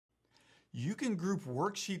You can group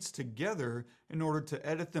worksheets together in order to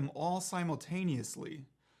edit them all simultaneously.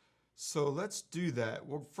 So let's do that.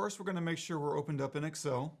 Well, first we're going to make sure we're opened up in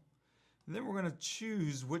Excel. And then we're going to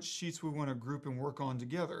choose which sheets we want to group and work on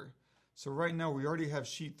together. So right now we already have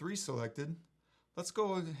sheet 3 selected. Let's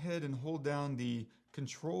go ahead and hold down the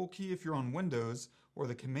Control key if you're on Windows or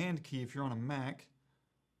the Command key if you're on a Mac.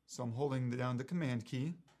 So I'm holding down the Command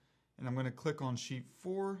key and I'm going to click on sheet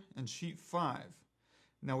 4 and sheet 5.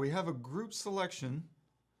 Now we have a group selection,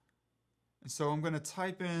 and so I'm going to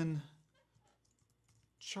type in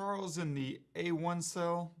Charles in the A1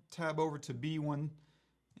 cell, tab over to B1,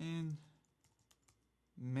 and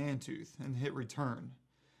Mantooth, and hit return.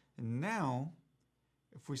 And now,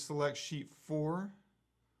 if we select sheet 4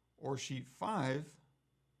 or sheet 5,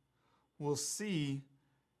 we'll see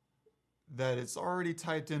that it's already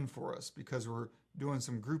typed in for us because we're doing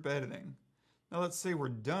some group editing. Now let's say we're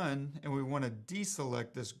done and we want to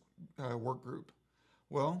deselect this work group.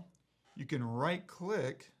 Well, you can right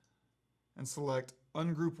click and select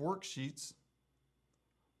Ungroup Worksheets,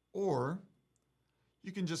 or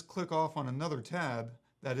you can just click off on another tab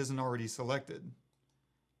that isn't already selected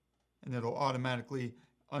and it'll automatically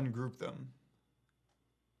ungroup them.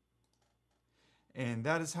 And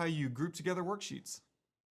that is how you group together worksheets.